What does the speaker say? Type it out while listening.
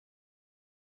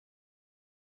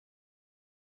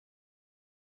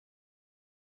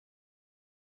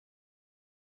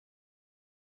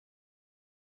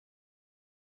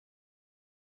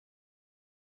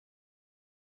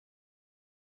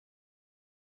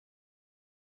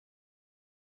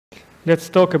Let's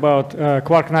talk about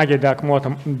Quark Nugget Dark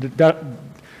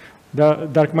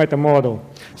Matter model.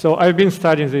 So I've been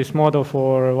studying this model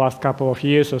for the last couple of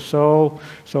years or so.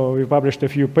 So we published a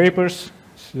few papers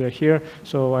here.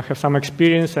 So I have some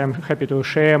experience. I'm happy to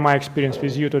share my experience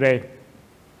with you today.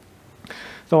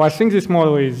 So I think this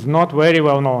model is not very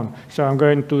well known. So I'm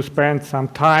going to spend some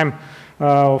time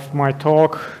of my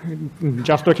talk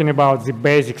just talking about the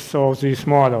basics of this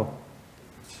model.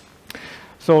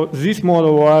 So this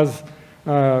model was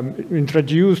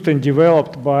introduced and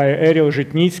developed by Ariel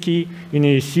Zhitnitsky in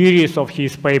a series of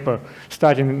his papers,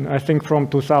 starting, I think, from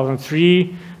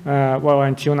 2003, well,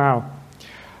 until now.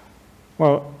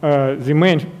 Well, the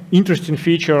main interesting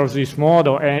feature of this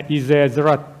model is that there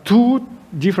are two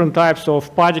different types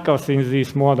of particles in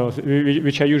this model,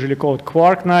 which are usually called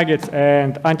quark nuggets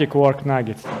and anti-quark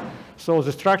nuggets. So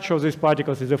the structure of these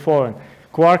particles is the following.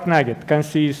 Quark nugget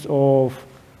consists of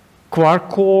quark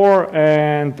core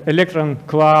and electron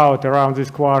cloud around this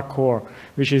quark core,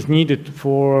 which is needed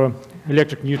for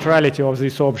electric neutrality of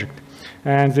this object.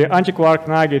 And the anti-quark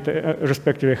nugget,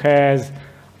 respectively, has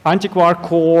anti-quark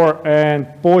core and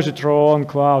positron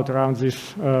cloud around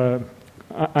this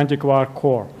anti-quark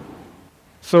core.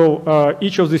 So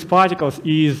each of these particles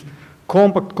is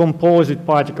compact composite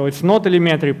particle. It's not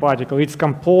elementary particle. It's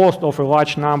composed of a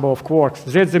large number of quarks.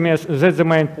 That's the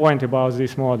main point about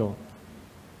this model.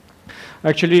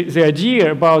 Actually, the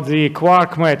idea about the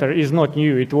quark matter is not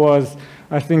new. It was,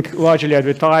 I think, largely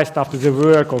advertised after the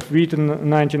work of Witten in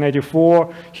 1984.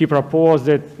 He proposed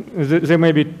that there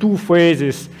may be two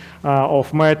phases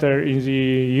of matter in the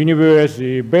universe,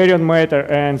 the baryon matter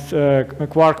and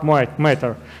quark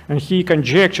matter. And he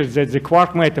conjectured that the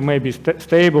quark matter may be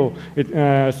stable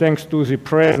thanks to the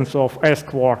presence of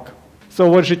S-quark. So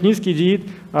what Zhitnitsky did,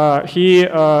 he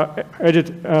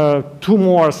added two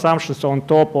more assumptions on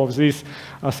top of this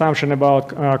assumption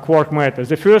about quark matter.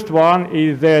 The first one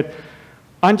is that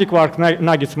anti-quark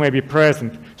nuggets may be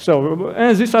present. So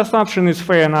and this assumption is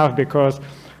fair enough because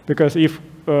if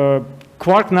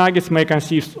quark nuggets may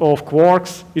consist of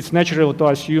quarks, it's natural to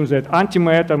assume that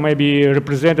antimatter may be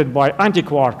represented by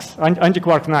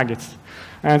anti-quark nuggets.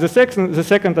 And the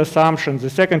second assumption, the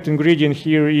second ingredient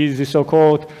here is the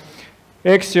so-called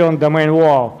Axion domain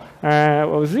wall.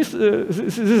 Well, this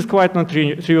is quite not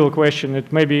a trivial question.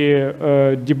 It may be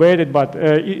debated, but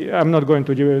I'm not going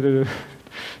to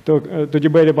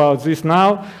debate about this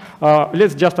now.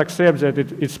 Let's just accept that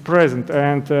it's present,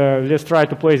 and let's try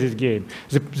to play this game.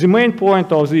 The main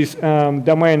point of this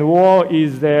domain wall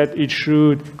is that it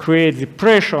should create the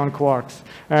pressure on quarks,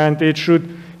 and it should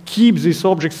keep this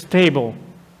object stable.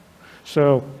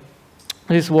 So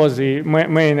this was the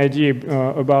main idea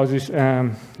about this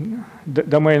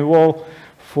domain wall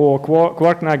for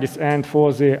quark nuggets and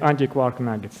for the anti-quark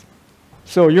nuggets.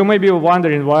 So you may be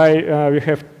wondering why we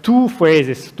have two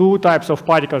phases, two types of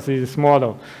particles in this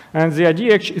model. And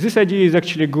this idea is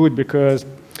actually good because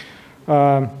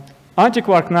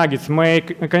anti-quark nuggets may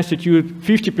constitute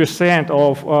 50%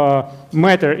 of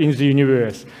matter in the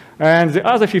universe. And the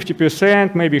other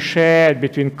 50% may be shared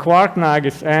between quark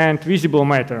nuggets and visible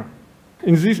matter.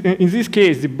 In this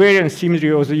case, the baryon symmetry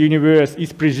of the universe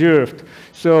is preserved.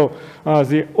 So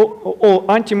all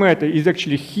antimatter is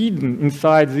actually hidden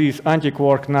inside these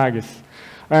anti-quark nuggets.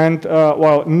 And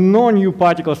while no new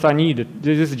particles are needed,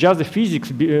 this is just the physics.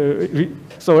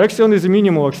 So Axion is a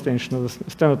minimal extension of the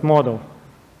standard model.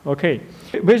 Okay.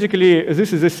 Basically,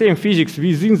 this is the same physics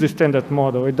within the standard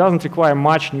model. It doesn't require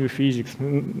much new physics.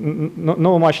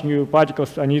 No much new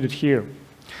particles are needed here.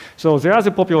 So the other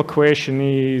popular question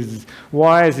is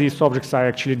why these objects are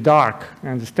actually dark.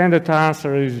 And the standard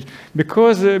answer is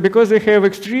because they have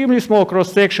extremely small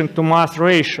cross-section to mass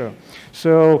ratio.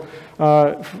 So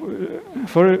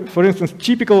for instance,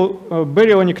 typical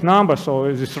baryonic number,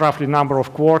 so this roughly number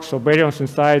of quarks or baryons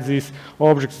inside these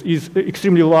objects is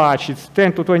extremely large. It's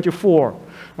 10 to 24.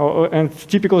 And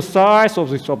typical size of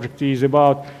this object is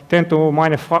about 10 to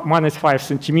minus 5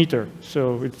 centimeter.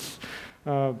 So it's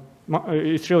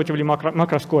relatively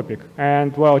macroscopic.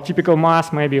 And, well, typical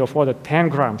mass may be of order 10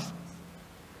 grams.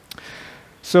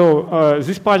 So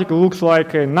this particle looks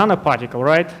like a nanoparticle,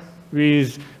 right?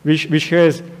 Which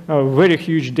has a very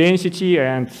huge density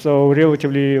and so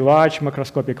relatively large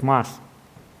macroscopic mass.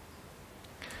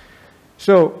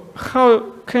 So how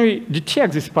can we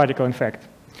detect this particle, in fact?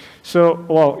 So,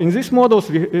 well, in these models,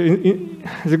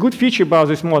 the good feature about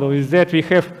this model is that we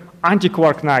have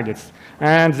anti-quark nuggets.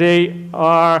 And they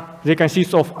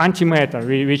consist of antimatter,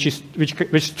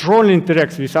 which strongly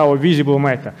interacts with our visible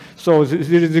matter. So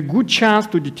there is a good chance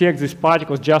to detect these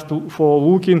particles just for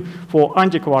looking for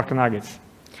anti-quark nuggets.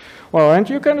 Well, and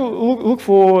you can look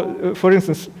for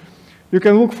instance, you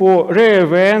can look for rare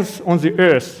events on the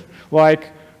Earth,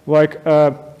 like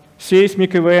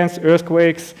seismic events,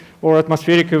 earthquakes, or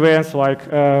atmospheric events like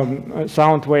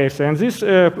sound waves. And these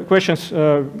questions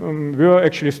were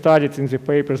actually studied in the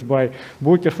papers by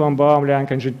Bucher, Baum, Liang,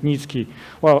 and Zhitnitsky.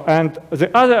 Well, and the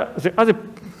other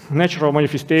natural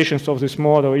manifestations of this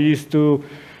model is to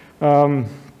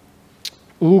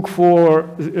look for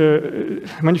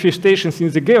manifestations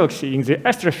in the galaxy, in the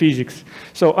astrophysics.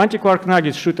 So anti-quark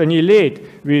nuggets should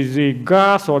annihilate with the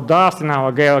gas or dust in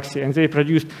our galaxy, and they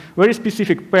produce very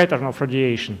specific pattern of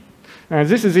radiation. And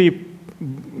this is this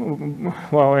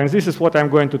is what I'm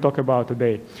going to talk about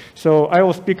today. So I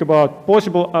will speak about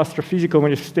possible astrophysical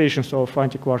manifestations of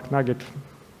anti-quark nugget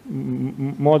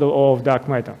model of dark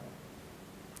matter.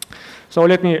 So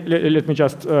let me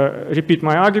just repeat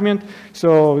my argument.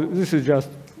 So this is just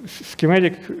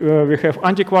schematic. We have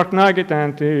anti-quark nugget,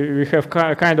 and we have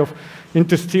kind of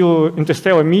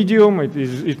interstellar medium.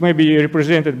 It may be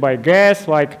represented by gas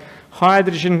like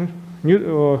hydrogen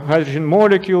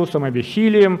molecules, or maybe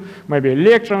helium, maybe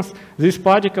electrons. These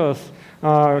particles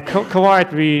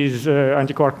collide with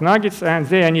anti-quark nuggets, and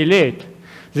they annihilate.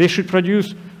 They should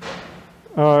produce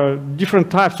different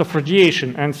types of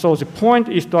radiation, and so the point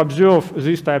is to observe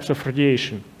these types of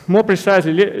radiation. More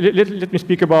precisely, let me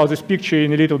speak about this picture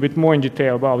in a little bit more in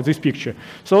detail about this picture.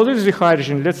 So this is the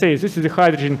hydrogen. Let's say this is the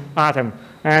hydrogen atom,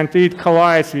 and it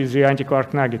collides with the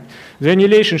anti-quark nugget. The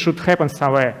annihilation should happen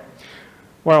somewhere.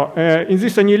 Well, in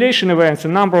these annihilation events, a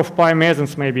number of pi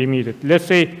mesons may be emitted. Let's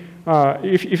say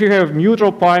if you have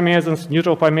neutral pi mesons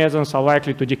are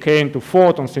likely to decay into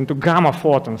photons, into gamma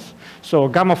photons. So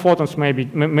gamma photons may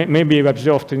be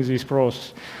observed in this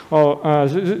process. Well,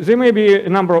 there may be a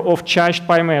number of charged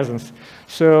pi mesons.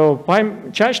 So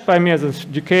charged pi mesons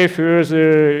decay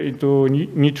further into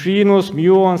neutrinos,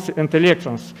 muons, and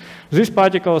electrons. These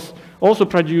particles also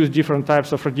produce different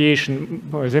types of radiation.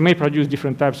 They may produce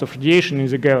different types of radiation in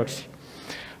the galaxy.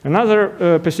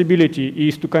 Another possibility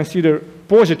is to consider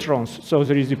positrons. So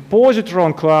there is a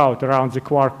positron cloud around the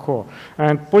quark core,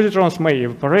 and positrons may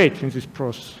evaporate in this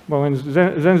process. Well, and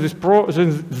then these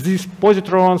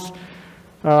positrons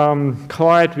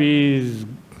collide with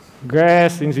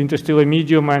gas in the interstellar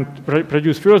medium and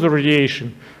produce further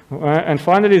radiation. And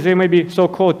finally, there may be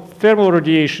so-called thermal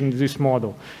radiation in this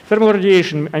model. Thermal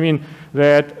radiation, I mean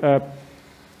that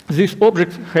this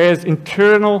object has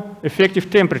internal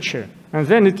effective temperature, and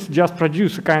then it just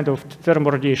produces a kind of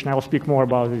thermal radiation. I will speak more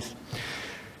about this.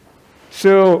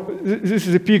 So this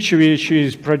is a picture which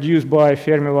is produced by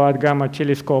Fermi-Wide Gamma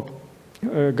Telescope,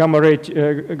 gamma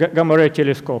ray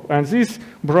telescope. And this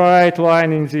bright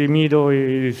line in the middle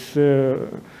is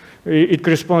it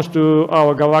corresponds to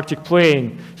our galactic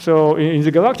plane. So in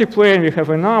the galactic plane, we have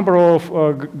a number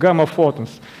of gamma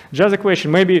photons. Just a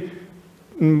question, maybe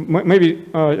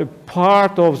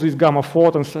part of these gamma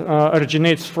photons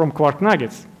originates from quark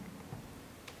nuggets.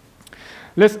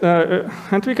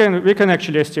 And we can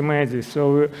actually estimate this.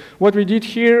 So what we did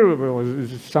here, well,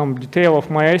 some detail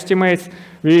of my estimates.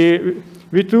 We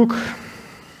took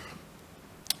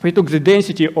the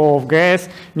density of gas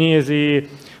near the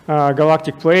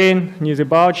galactic plane, near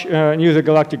the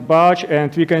galactic bulge,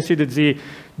 and we considered the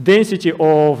density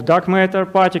of dark matter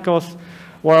particles.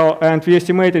 Well, and we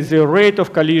estimated the rate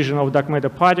of collision of dark matter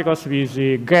particles with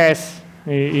the gas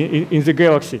in the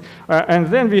galaxy. And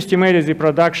then we estimated the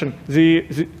production, the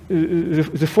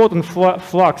photon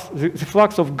flux, the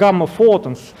flux of gamma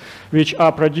photons which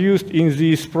are produced in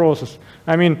this process.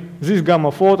 I mean, these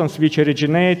gamma photons which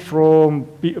originate from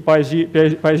pi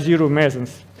zero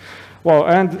mesons. Well,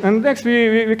 and next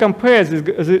we compare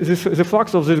the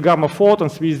flux of these gamma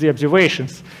photons with the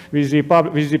observations, with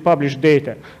the published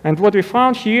data. And what we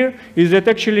found here is that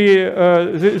actually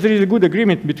there is a good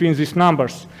agreement between these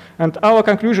numbers. And our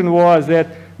conclusion was that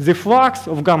the flux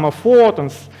of gamma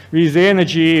photons with the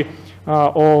energy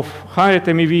of 100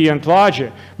 MeV and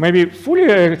larger may be fully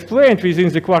explained within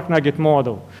the quark nugget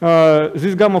model.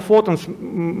 These gamma photons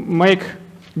make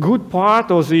good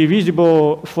part of the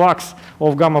visible flux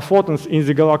of gamma photons in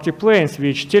the galactic planes,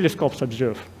 which telescopes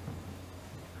observe.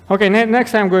 Okay,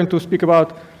 next I'm going to speak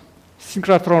about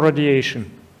synchrotron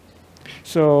radiation.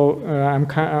 So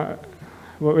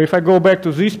if I go back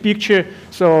to this picture,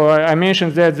 so I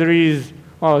mentioned that there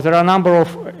are a number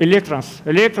of electrons.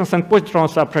 Electrons and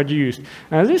positrons are produced.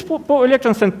 And these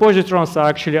electrons and positrons are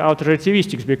actually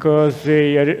auto-relativistic because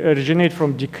they originate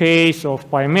from decays of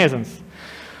pi mesons.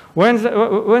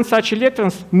 When such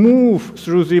electrons move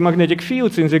through the magnetic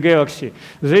fields in the galaxy,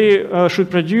 they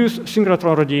should produce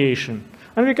synchrotron radiation.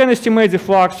 and we can estimate the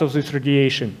flux of this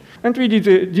radiation. And we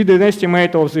did an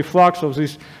estimate of the flux of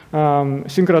this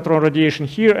synchrotron radiation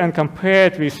here and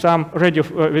compared with some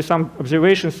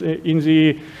observations in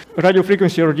the radio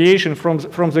frequency radiation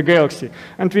from the galaxy.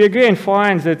 And we again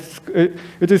find that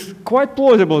it is quite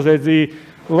plausible that the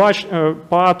large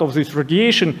part of this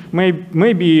radiation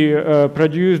may be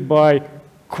produced by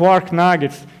quark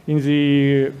nuggets in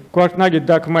the Quark Nugget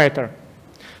Dark Matter.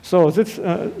 So that's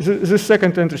the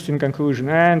second interesting conclusion.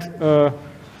 And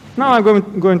now I'm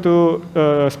going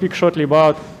to speak shortly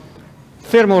about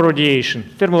thermal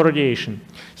radiation.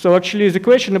 So actually, the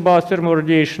question about thermal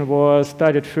radiation was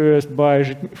studied first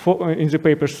in the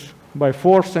papers by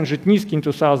Forbes and Zhitnitsky in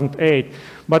 2008.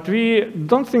 But we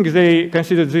don't think they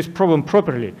considered this problem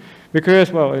properly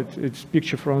because, well, it's a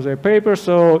picture from their paper.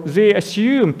 So they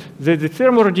assumed that the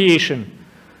thermal radiation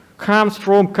comes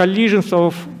from collisions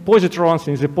of positrons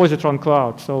in the positron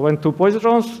cloud. So when two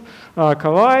positrons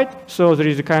collide, so there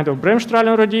is a kind of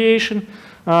Bremsstrahlung radiation,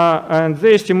 and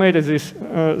they estimated this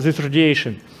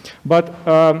radiation. But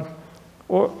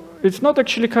it's not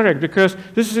actually correct because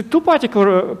this is a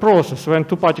two-particle process when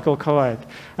two particles collide.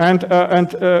 And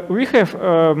we have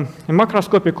a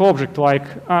macroscopic object like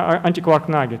anti-quark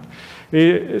nugget.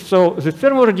 So the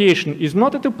thermal radiation is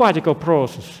not a two-particle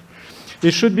process.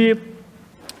 It should be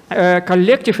a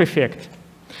collective effect.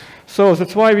 So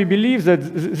that's why we believe that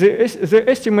the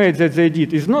estimate that they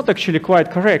did is not actually quite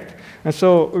correct. And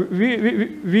so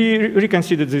we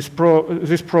reconsidered this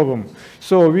problem.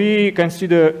 So we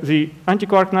consider the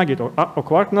anti-quark nugget or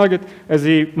quark nugget as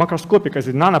a macroscopic, as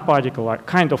a nanoparticle, like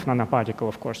kind of nanoparticle,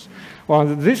 of course. Well,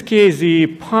 in this case, the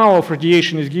power of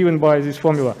radiation is given by this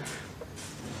formula.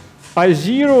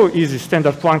 I0 is the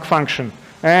standard Planck function.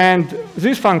 And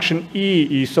this function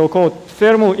E is so-called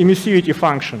thermal emissivity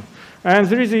function. And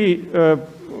there is a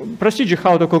procedure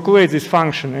how to calculate this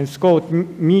function. And it's called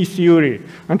ME theory.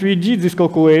 And we did this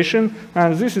calculation,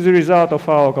 and this is the result of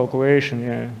our calculation.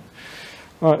 Yeah.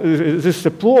 This is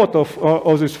a plot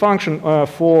of this function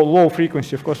for low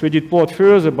frequency. Of course, we did plot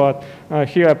further, but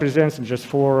here I present it just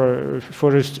for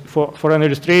an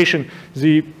illustration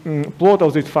the plot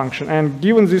of this function. And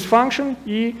given this function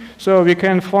E, so we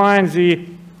can find the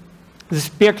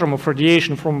spectrum of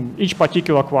radiation from each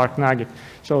particular quark nugget.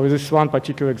 So this is one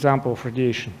particular example of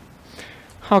radiation.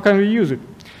 How can we use it?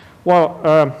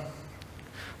 Well,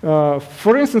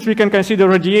 for instance, we can consider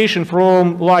radiation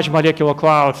from large molecular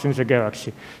clouds in the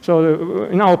galaxy. So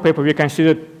in our paper, we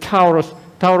considered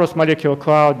Taurus molecular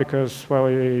cloud because, well,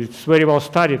 it's very well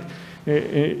studied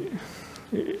in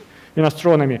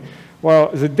astronomy.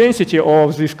 Well, the density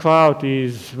of this cloud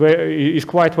is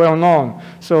quite well known.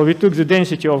 So we took the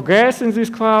density of gas in this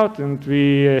cloud, and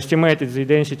we estimated the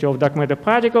density of dark matter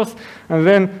particles, and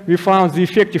then we found the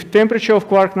effective temperature of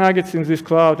quark nuggets in this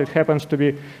cloud. It happens to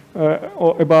be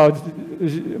about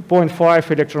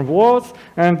 0.5 electron volts,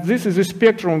 and this is the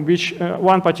spectrum which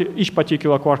each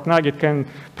particular quark nugget can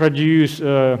produce.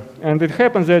 And it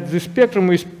happens that the spectrum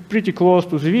is pretty close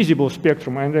to the visible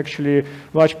spectrum, and actually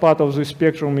large part of the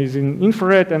spectrum is in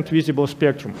infrared and visible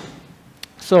spectrum.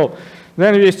 So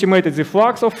then we estimated the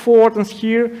flux of photons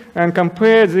here and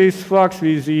compared this flux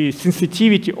with the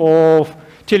sensitivity of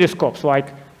telescopes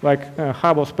like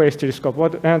Hubble Space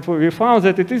Telescope. And we found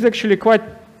that it is actually quite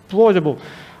plausible.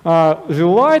 The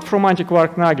light from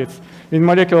anti-quark nuggets in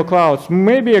molecular clouds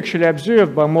may be actually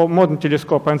observed by modern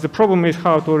telescope, and the problem is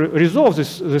how to resolve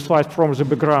this light from the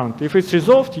background. If it's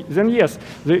resolved, then yes,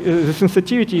 the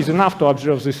sensitivity is enough to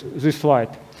observe this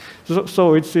light.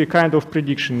 So it's a kind of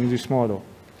prediction in this model.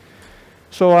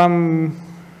 So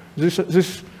this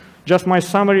is just my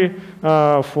summary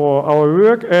for our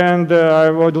work, and I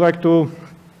would like to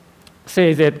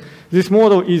say that this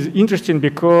model is interesting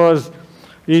because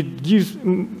it gives,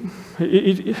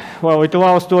 it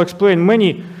allows to explain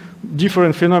many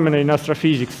different phenomena in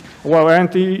astrophysics. Well,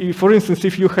 and for instance,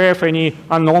 if you have any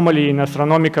anomaly in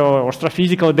astronomical or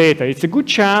astrophysical data, it's a good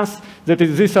chance that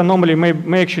this anomaly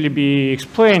may actually be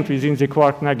explained within the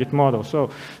quark nugget model. So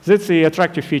that's the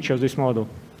attractive feature of this model.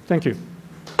 Thank you.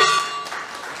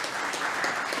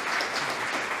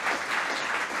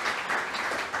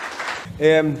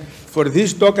 For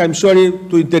this talk, I'm sorry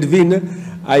to intervene.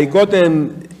 I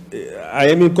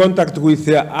am in contact with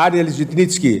Ariel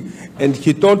Zhitnitsky, and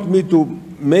he told me to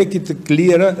make it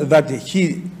clear that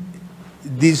he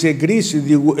disagrees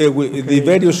with the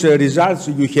various results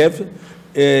you have,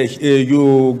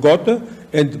 you got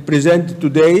and present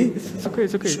today. It's okay,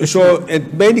 it's okay. So,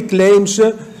 and many claims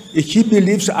he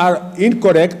believes are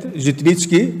incorrect,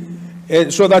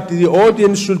 Zhitnitsky, so that the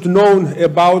audience should know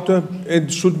about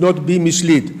and should not be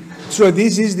misled. So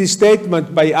this is the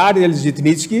statement by Ariel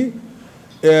Zhitnitsky,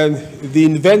 the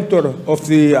inventor of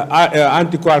the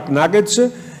anti-quark nuggets,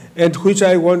 and which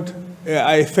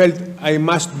I felt I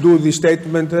must do the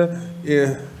statement.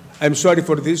 I'm sorry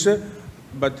for this,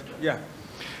 but yeah.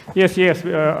 Yes,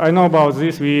 I know about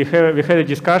this. We had a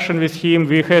discussion with him.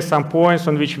 We had some points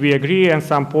on which we agree and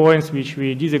some points which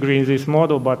we disagree in this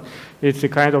model, but it's a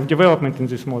kind of development in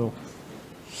this model.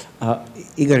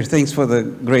 Igor, thanks for the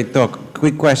great talk.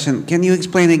 Quick question. Can you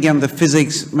explain again the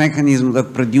physics mechanism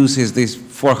that produces these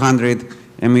 400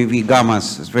 MeV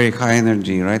gammas? It's very high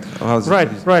energy, right?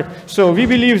 Right. So we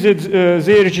believe that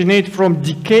they originate from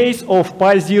decays of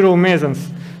pi-zero mesons.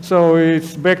 So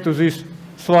it's back to this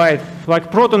slide.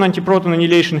 Like proton-antiproton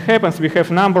annihilation happens, we have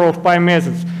number of pi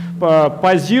mesons.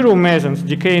 Pi-zero mesons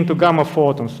decay into gamma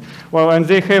photons. Well, and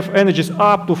they have energies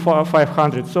up to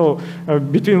 500. So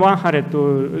between 100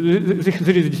 to,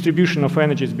 there is a distribution of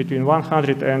energies between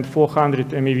 100 and 400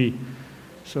 MeV.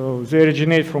 So they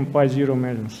originate from pi-zero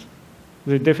mesons.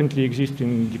 They definitely exist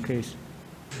in decays.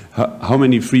 How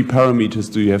many free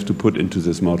parameters do you have to put into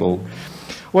this model?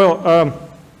 Well,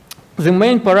 the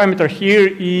main parameter here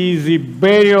is the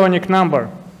baryonic number.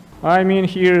 I mean,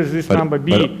 here is this number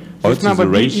B. This number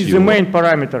B is the main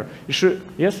parameter.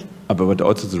 Yes? But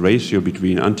also the ratio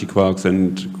between anti-quarks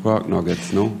and quark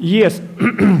nuggets, no? Yes,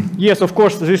 yes, of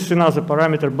course, this is another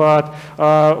parameter, but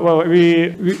well,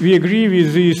 we agree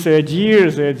with this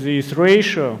idea that this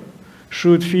ratio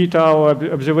should fit our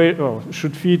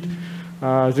should fit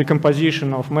the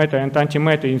composition of matter and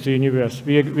antimatter in the universe.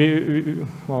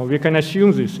 Well, we can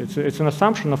assume this. It's an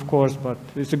assumption, of course, but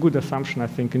it's a good assumption, I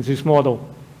think, in this model.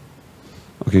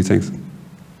 Okay, thanks.